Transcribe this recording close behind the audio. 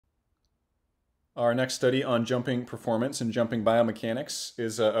Our next study on jumping performance and jumping biomechanics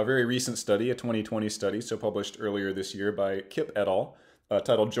is a very recent study, a 2020 study, so published earlier this year by Kipp et al.,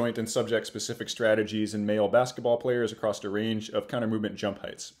 titled Joint and Subject-Specific Strategies in Male Basketball Players Across a Range of Counter-Movement Jump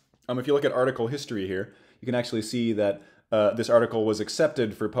Heights. If you look at article history here, you can actually see that this article was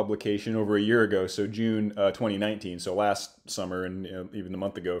accepted for publication over a year ago, so June 2019, so last summer, and even a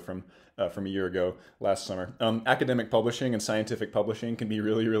month ago from a year ago, last summer. Academic publishing and scientific publishing can be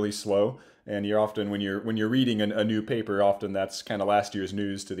really, really slow, and you're often when you're reading a new paper, often that's kind of last year's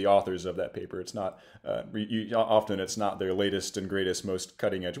news to the authors of that paper. It's not often it's not their latest and greatest, most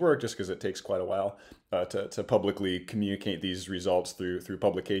cutting edge work, just because it takes quite a while to publicly communicate these results through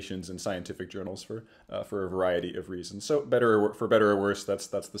publications in scientific journals for a variety of reasons. So for better or worse, that's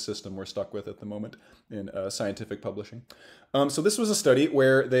the system we're stuck with at the moment in scientific publishing. So this was a study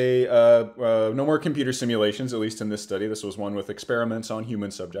where they no more computer simulations, at least in this study. This was one with experiments on human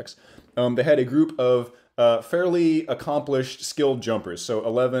subjects. They had a group of fairly accomplished, skilled jumpers, so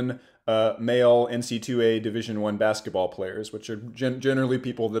 11 male NC2A Division I basketball players, which are generally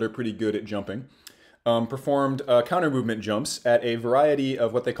people that are pretty good at jumping, performed counter-movement jumps at a variety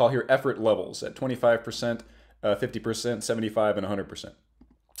of what they call here effort levels, at 25%, 50%, 75, and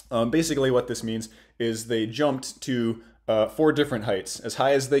 100%. Basically what this means is they jumped to 4 different heights, as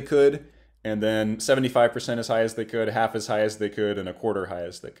high as they could, and then 75% as high as they could, half as high as they could, and a quarter high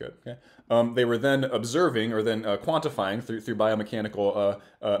as they could. Okay? They were then observing, or then quantifying through biomechanical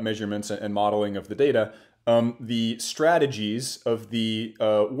measurements and modeling of the data, the strategies of the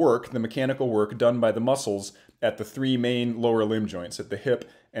the mechanical work done by the muscles at the 3 main lower limb joints, at the hip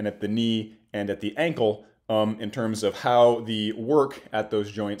and at the knee and at the ankle, in terms of how the work at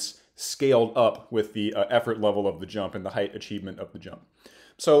those joints scaled up with the effort level of the jump and the height achievement of the jump.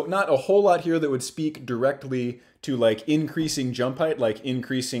 So not a whole lot here that would speak directly to like increasing jump height, like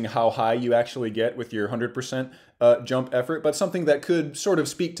increasing how high you actually get with your 100% jump effort, but something that could sort of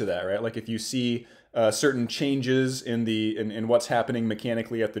speak to that, right? Like if you see certain changes in what's happening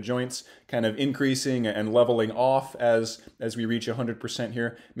mechanically at the joints, kind of increasing and leveling off as we reach 100%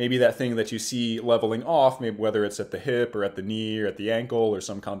 here. Maybe that thing that you see leveling off, maybe whether it's at the hip or at the knee or at the ankle or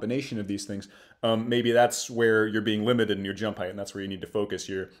some combination of these things, maybe that's where you're being limited in your jump height, and that's where you need to focus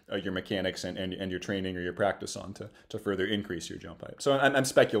your mechanics and your training or your practice on to further increase your jump height. So I'm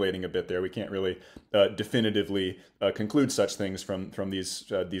speculating a bit there. We can't really definitively conclude such things from these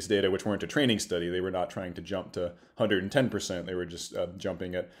data, which weren't a training study. They were not trying to jump to 110%. They were just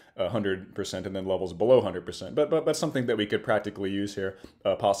jumping at 100% and then levels below 100%. But something that we could practically use here,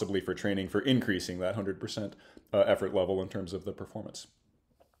 possibly for training, for increasing that 100% effort level in terms of the performance.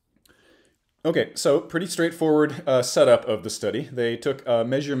 Okay, so pretty straightforward setup of the study. They took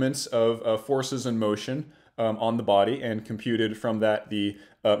measurements of forces and motion on the body and computed from that the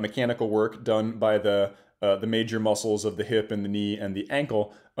mechanical work done by the major muscles of the hip and the knee and the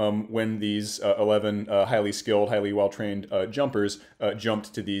ankle when these 11 highly skilled, highly well-trained jumpers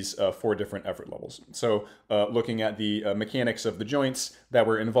jumped to these 4 different effort levels. So looking at the mechanics of the joints that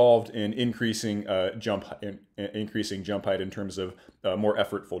were involved in increasing jump height in terms of more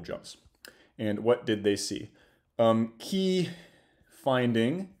effortful jumps. And what did they see? Key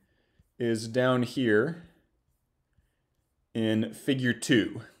finding is down here in figure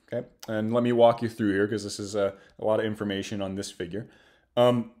 2. Okay, and let me walk you through here because this is a lot of information on this figure.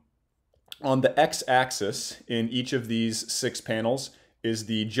 On the x-axis in each of these 6 panels is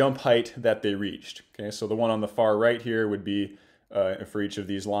the jump height that they reached. Okay, so the one on the far right here would be, for each of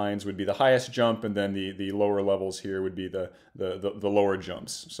these lines, would be the highest jump, and then the lower levels here would be the lower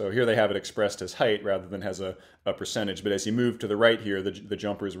jumps. So here they have it expressed as height rather than as a percentage. But as you move to the right here, the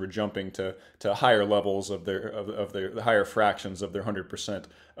jumpers were jumping to higher levels of the higher fractions of their 100%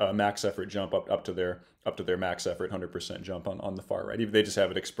 max effort jump up to their max effort 100% jump on the far right. They just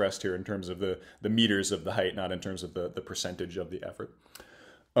have it expressed here in terms of the meters of the height, not in terms of the percentage of the effort.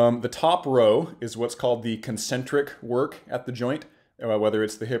 The top row is what's called the concentric work at the joint, whether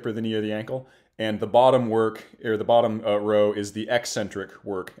it's the hip or the knee or the ankle, and the bottom work, or the bottom row, is the eccentric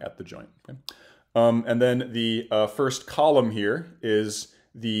work at the joint. Okay? And then the first column here is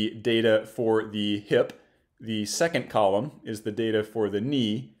the data for the hip, the second column is the data for the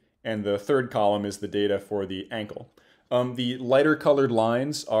knee, and the third column is the data for the ankle. The lighter colored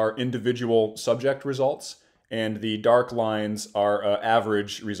lines are individual subject results, and the dark lines are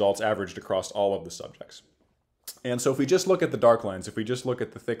average results averaged across all of the subjects. And so if we just look at the dark lines, if we just look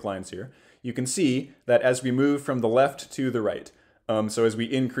at the thick lines here, you can see that as we move from the left to the right, so as we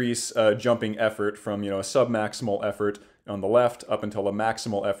increase jumping effort from a submaximal effort on the left up until a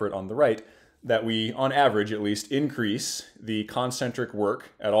maximal effort on the right, that we, on average at least, increase the concentric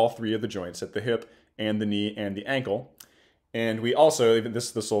work at all three of the joints, at the hip and the knee and the ankle. And we also, even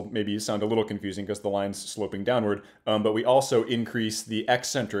this will maybe sound a little confusing because the line's sloping downward, but we also increase the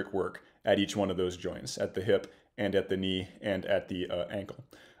eccentric work at each one of those joints, at the hip and at the knee and at the ankle.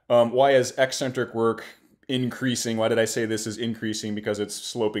 Why is eccentric work increasing? Why did I say this is increasing? Because it's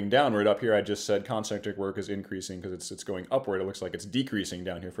sloping downward. Up here I just said concentric work is increasing because it's going upward. It looks like it's decreasing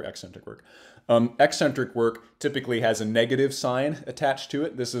down here for eccentric work. Eccentric work typically has a negative sign attached to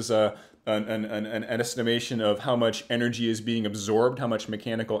it. This is an estimation of how much energy is being absorbed, how much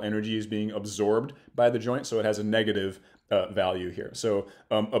mechanical energy is being absorbed by the joint, so it has a negative value here. So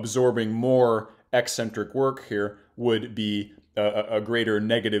absorbing more eccentric work here would be a greater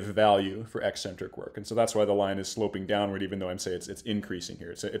negative value for eccentric work. And so that's why the line is sloping downward, even though I'm saying it's increasing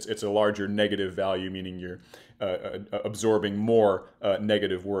here. It's a larger negative value, meaning you're absorbing more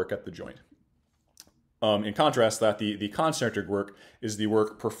negative work at the joint. In contrast, that the concentric work is the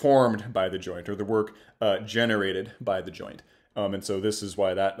work performed by the joint, or the work generated by the joint. And so this is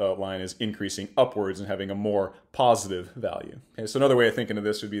why that line is increasing upwards and having a more positive value. Okay, so another way of thinking of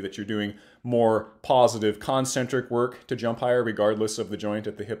this would be that you're doing more positive concentric work to jump higher, regardless of the joint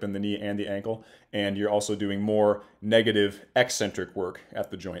at the hip and the knee and the ankle. And you're also doing more negative eccentric work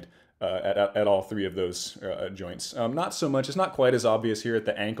at the joint, at all three of those joints. Not so much, it's not quite as obvious here at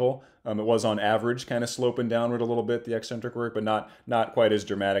the ankle. It was on average kind of sloping downward a little bit, the eccentric work, but not quite as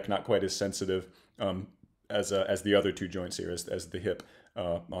dramatic, not quite as sensitive as the other two joints here, as the hip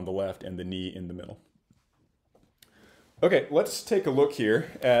on the left and the knee in the middle. Okay, let's take a look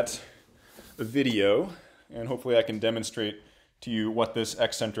here at a video, and hopefully I can demonstrate to you what this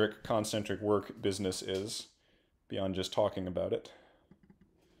eccentric concentric work business is, beyond just talking about it.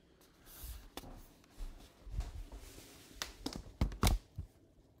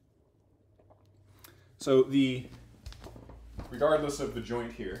 So regardless of the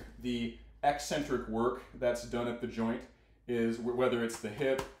joint here, the eccentric work that's done at the joint is, whether it's the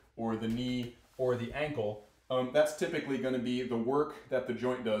hip or the knee or the ankle, that's typically going to be the work that the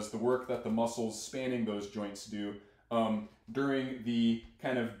joint does, the work that the muscles spanning those joints do during the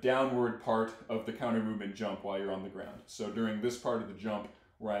kind of downward part of the counter movement jump while you're on the ground. So during this part of the jump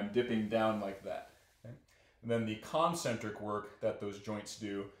where I'm dipping down like that. Okay? And then the concentric work that those joints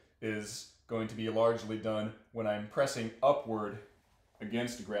do is going to be largely done when I'm pressing upward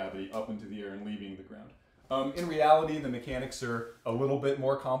against gravity up into the air and leaving the ground. In reality, the mechanics are a little bit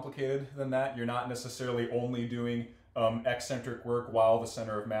more complicated than that. You're not necessarily only doing eccentric work while the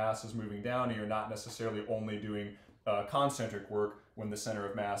center of mass is moving down, and you're not necessarily only doing concentric work when the center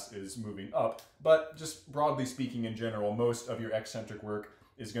of mass is moving up. But just broadly speaking, in general, most of your eccentric work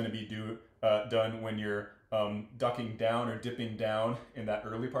is going to be done when you're ducking down or dipping down in that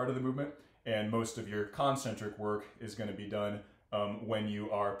early part of the movement, and most of your concentric work is going to be done when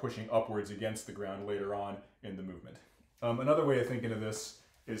you are pushing upwards against the ground later on in the movement. Another way of thinking of this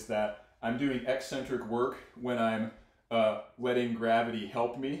is that I'm doing eccentric work when I'm letting gravity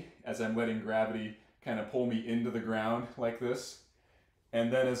help me, as I'm letting gravity kind of pull me into the ground like this.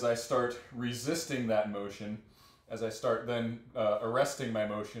 And then as I start resisting that motion, as I start then arresting my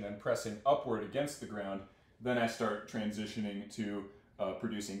motion and pressing upward against the ground, then I start transitioning to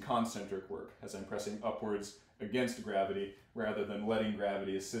producing concentric work as I'm pressing upwards against gravity rather than letting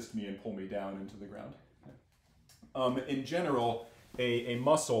gravity assist me and pull me down into the ground. In general, a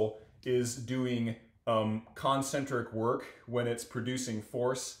muscle is doing concentric work when it's producing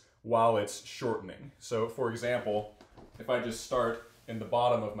force while it's shortening. So for example, if I just start in the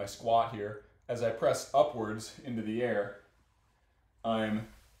bottom of my squat here, as I press upwards into the air, I'm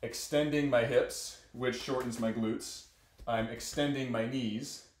extending my hips, which shortens my glutes. I'm extending my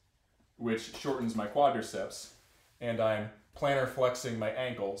knees, which shortens my quadriceps, and I'm plantar flexing my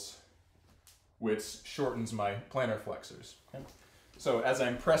ankles, which shortens my plantar flexors. Okay? So as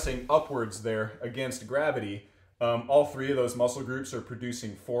I'm pressing upwards there against gravity, all three of those muscle groups are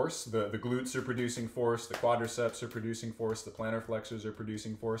producing force. The glutes are producing force, the quadriceps are producing force, the plantar flexors are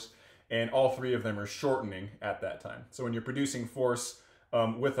producing force, and all three of them are shortening at that time. So when you're producing force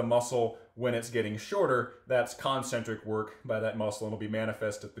with a muscle when it's getting shorter, that's concentric work by that muscle, and it'll be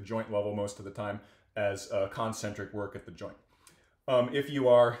manifest at the joint level most of the time as concentric work at the joint. If you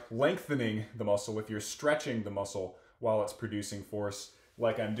are lengthening the muscle, if you're stretching the muscle while it's producing force,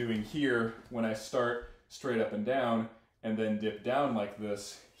 like I'm doing here when I start straight up and down and then dip down like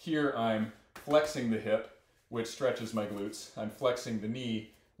this, here I'm flexing the hip, which stretches my glutes. I'm flexing the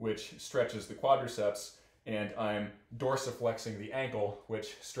knee, which stretches the quadriceps, and I'm dorsiflexing the ankle,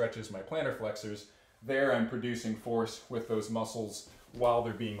 which stretches my plantar flexors. There I'm producing force with those muscles while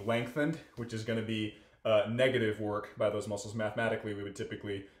they're being lengthened, which is going to be negative work by those muscles. Mathematically, we would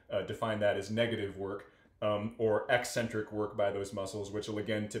typically define that as negative work, or eccentric work by those muscles, which will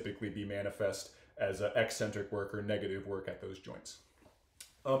again typically be manifest as eccentric work or negative work at those joints.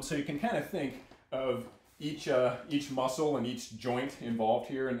 So you can kind of think of each muscle and each joint involved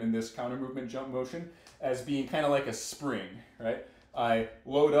here in this counter movement jump motion as being kind of like a spring, right? I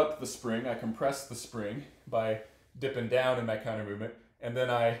load up the spring, I compress the spring by dipping down in my counter movement, and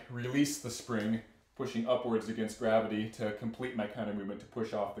then I release the spring, pushing upwards against gravity to complete my counter movement to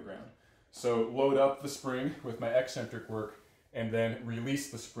push off the ground. So load up the spring with my eccentric work, and then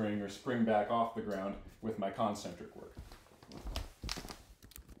release the spring or spring back off the ground with my concentric work.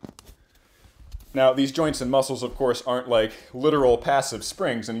 Now, these joints and muscles, of course, aren't like literal passive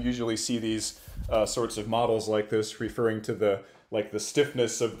springs, and you usually see these sorts of models like this referring to the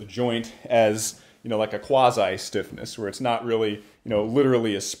stiffness of the joint as, like a quasi-stiffness, where it's not really,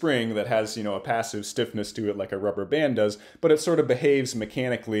 literally a spring that has, a passive stiffness to it like a rubber band does, but it sort of behaves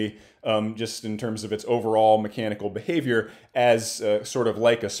mechanically, just in terms of its overall mechanical behavior, as sort of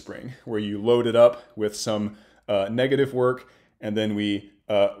like a spring, where you load it up with some negative work, and then we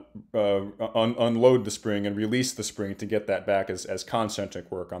unload the spring and release the spring to get that back as concentric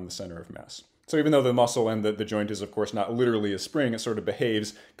work on the center of mass. So even though the muscle and the joint is, of course, not literally a spring, it sort of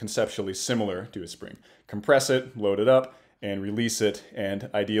behaves conceptually similar to a spring. Compress it, load it up, and release it, and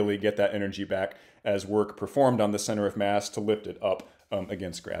ideally get that energy back as work performed on the center of mass to lift it up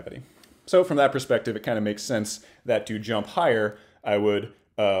against gravity. So from that perspective, it kind of makes sense that to jump higher, I would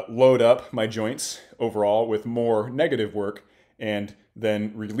load up my joints overall with more negative work, and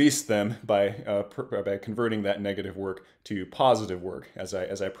then release them by converting that negative work to positive work as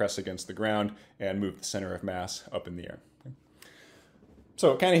I press against the ground and move the center of mass up in the air.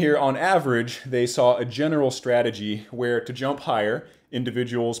 So kind of here, on average, they saw a general strategy where to jump higher,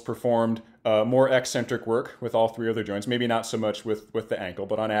 individuals performed more eccentric work with all three of their joints, maybe not so much with the ankle,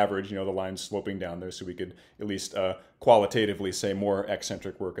 but on average, the line's sloping down there, so we could at least qualitatively say more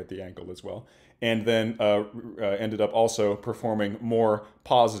eccentric work at the ankle as well. And then ended up also performing more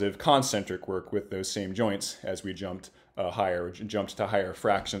positive concentric work with those same joints as we jumped higher, jumped to higher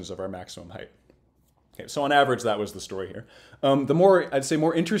fractions of our maximum height. Okay, so on average, that was the story here. The more, I'd say,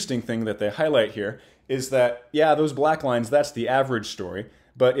 more interesting thing that they highlight here is that, yeah, those black lines, that's the average story.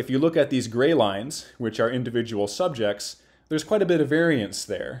 But if you look at these gray lines, which are individual subjects, there's quite a bit of variance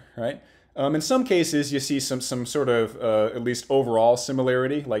there, right? In some cases, you see some sort of, at least overall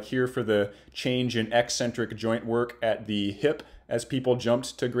similarity, like here for the change in eccentric joint work at the hip as people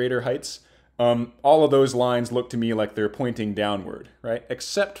jumped to greater heights. All of those lines look to me like they're pointing downward, right?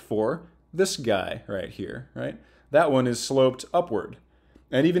 Except for this guy right here, right? That one is sloped upward.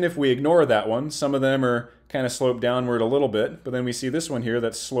 And even if we ignore that one, some of them are kind of sloped downward a little bit, but then we see this one here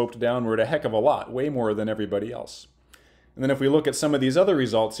that's sloped downward a heck of a lot, way more than everybody else. And then if we look at some of these other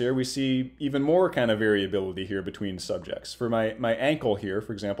results here, we see even more kind of variability here between subjects. For my ankle here,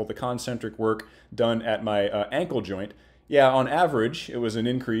 for example, the concentric work done at my ankle joint, yeah, on average, it was an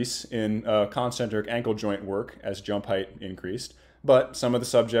increase in concentric ankle joint work as jump height increased. But some of the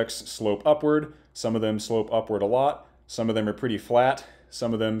subjects slope upward, some of them slope upward a lot, some of them are pretty flat,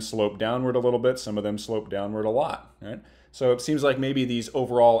 some of them slope downward a little bit, some of them slope downward a lot, right? So it seems like maybe these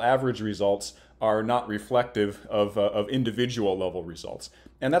overall average results are not reflective of individual level results.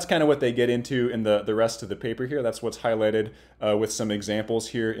 And that's kind of what they get into in the rest of the paper here. That's what's highlighted with some examples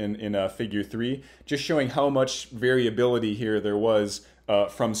here in figure 3, just showing how much variability here there was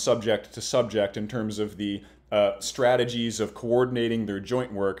from subject to subject in terms of the strategies of coordinating their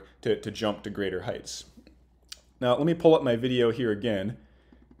joint work to jump to greater heights. Now let me pull up my video here again,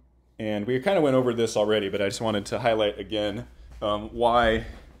 and we kind of went over this already, but I just wanted to highlight again why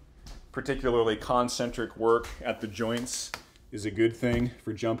particularly concentric work at the joints is a good thing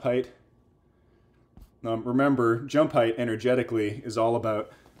for jump height. Remember, jump height energetically is all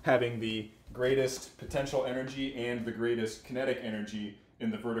about having the greatest potential energy and the greatest kinetic energy in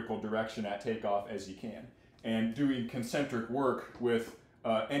the vertical direction at takeoff as you can. And doing concentric work with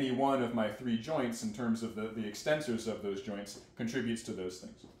any one of my three joints in terms of the extensors of those joints contributes to those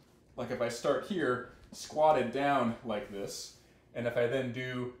things. Like if I start here, squatted down like this, and if I then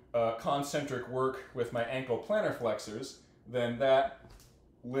do concentric work with my ankle plantar flexors, then that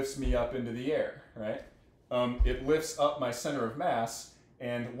lifts me up into the air, right? It lifts up my center of mass,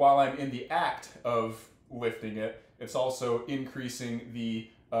 and while I'm in the act of lifting it, it's also increasing the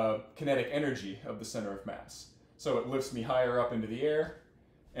kinetic energy of the center of mass. So it lifts me higher up into the air,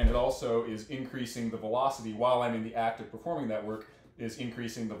 and it also is increasing the velocity while I'm in the act of performing that work, is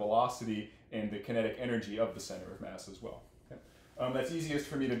increasing the velocity and the kinetic energy of the center of mass as well. Okay? That's easiest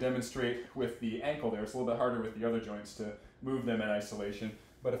for me to demonstrate with the ankle there. It's a little bit harder with the other joints to move them in isolation.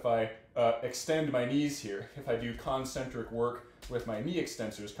 But if I extend my knees here, if I do concentric work with my knee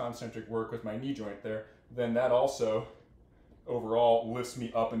extensors, concentric work with my knee joint there, then that also overall lifts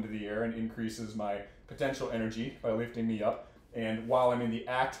me up into the air and increases my potential energy by lifting me up. And while I'm in the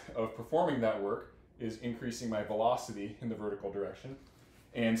act of performing that work, is increasing my velocity in the vertical direction.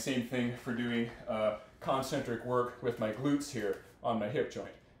 And same thing for doing concentric work with my glutes here on my hip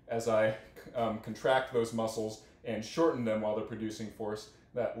joint. As I contract those muscles and shorten them while they're producing force,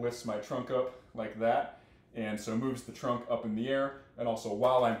 that lifts my trunk up like that, and so moves the trunk up in the air. And also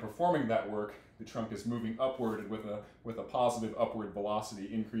while I'm performing that work, the trunk is moving upward with a positive upward velocity,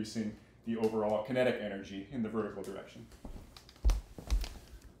 increasing the overall kinetic energy in the vertical direction.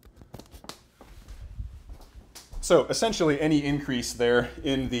 So essentially any increase there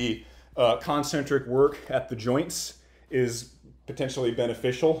in the concentric work at the joints is potentially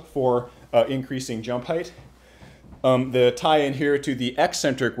beneficial for increasing jump height. The tie-in here to the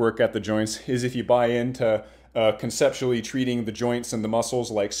eccentric work at the joints is if you buy into conceptually treating the joints and the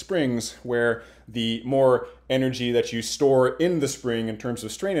muscles like springs, where the more energy that you store in the spring in terms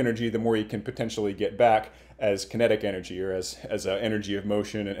of strain energy, the more you can potentially get back as kinetic energy, or as energy of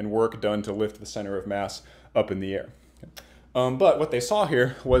motion and work done to lift the center of mass up in the air. But what they saw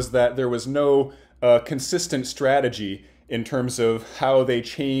here was that there was no consistent strategy in terms of how they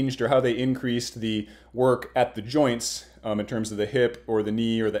changed or how they increased the work at the joints in terms of the hip or the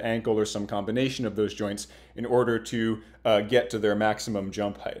knee or the ankle or some combination of those joints in order to get to their maximum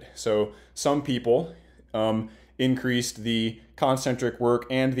jump height. So some people increased the concentric work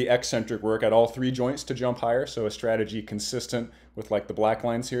and the eccentric work at all three joints to jump higher, so a strategy consistent with like the black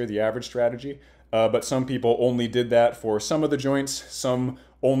lines here, the average strategy. But some people only did that for some of the joints, some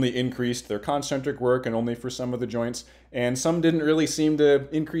only increased their concentric work and only for some of the joints, and some didn't really seem to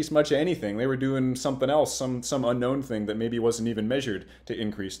increase much of anything. They were doing something else, some unknown thing that maybe wasn't even measured to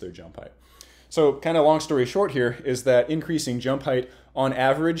increase their jump height. So kind of long story short here is that increasing jump height on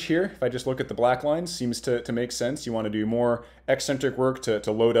average here, if I just look at the black lines, seems to make sense. You want to do more eccentric work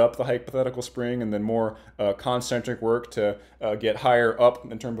to load up the hypothetical spring, and then more concentric work to get higher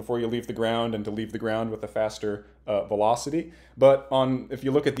up in term before you leave the ground, and to leave the ground with a faster velocity. But if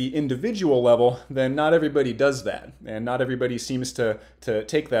you look at the individual level, then not everybody does that, and not everybody seems to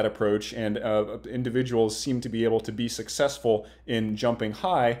take that approach, and individuals seem to be able to be successful in jumping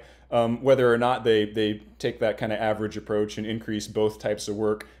high, whether or not they take that kind of average approach and increase both types of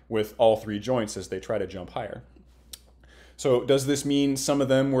work with all three joints as they try to jump higher. So does this mean some of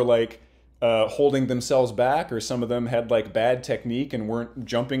them were like holding themselves back, or some of them had like bad technique and weren't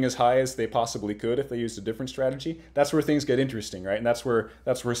jumping as high as they possibly could if they used a different strategy? That's where things get interesting, right? And that's where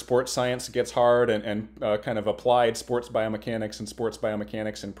sports science gets hard, and kind of applied sports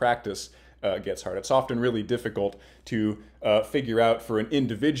biomechanics in practice gets hard. It's often really difficult to figure out for an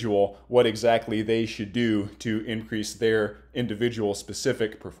individual what exactly they should do to increase their individual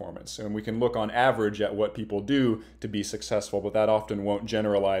specific performance. And we can look on average at what people do to be successful, but that often won't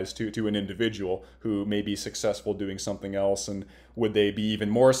generalize to an individual who may be successful doing something else. And would they be even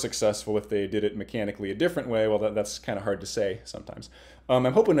more successful if they did it mechanically a different way? Well, that's kind of hard to say sometimes. I'm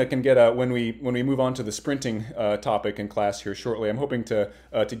hoping I can get when we move on to the sprinting topic in class here shortly, I'm hoping to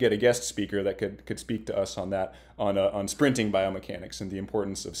get a guest speaker that could speak to us on that, on sprinting biomechanics and the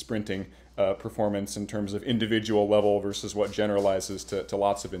importance of sprinting performance in terms of individual level versus what generalizes to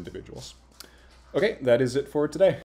lots of individuals. Okay, that is it for today.